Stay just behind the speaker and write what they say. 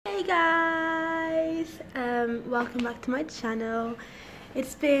guys, welcome back to my channel.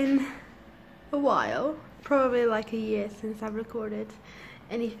 It's been a while, probably like a year since I've recorded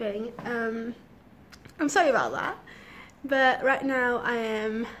anything. I'm sorry about that, but right now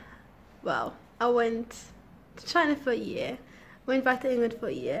I went to China for a year, went back to England for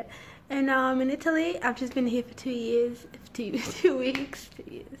a year, and now I'm in Italy. I've just been here for 2 years, 2 weeks.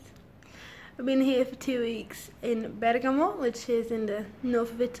 I've been here for 2 weeks in Bergamo, which is in the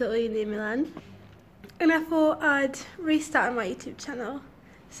north of Italy near Milan. And I thought I'd restart my YouTube channel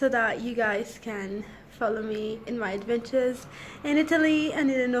so that you guys can follow me in my adventures in Italy and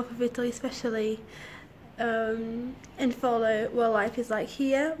in the north of Italy especially, and follow what life is like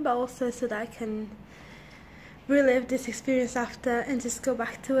here, but also so that I can relive this experience after and just go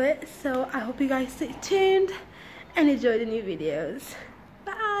back to it. So I hope you guys stay tuned and enjoy the new videos.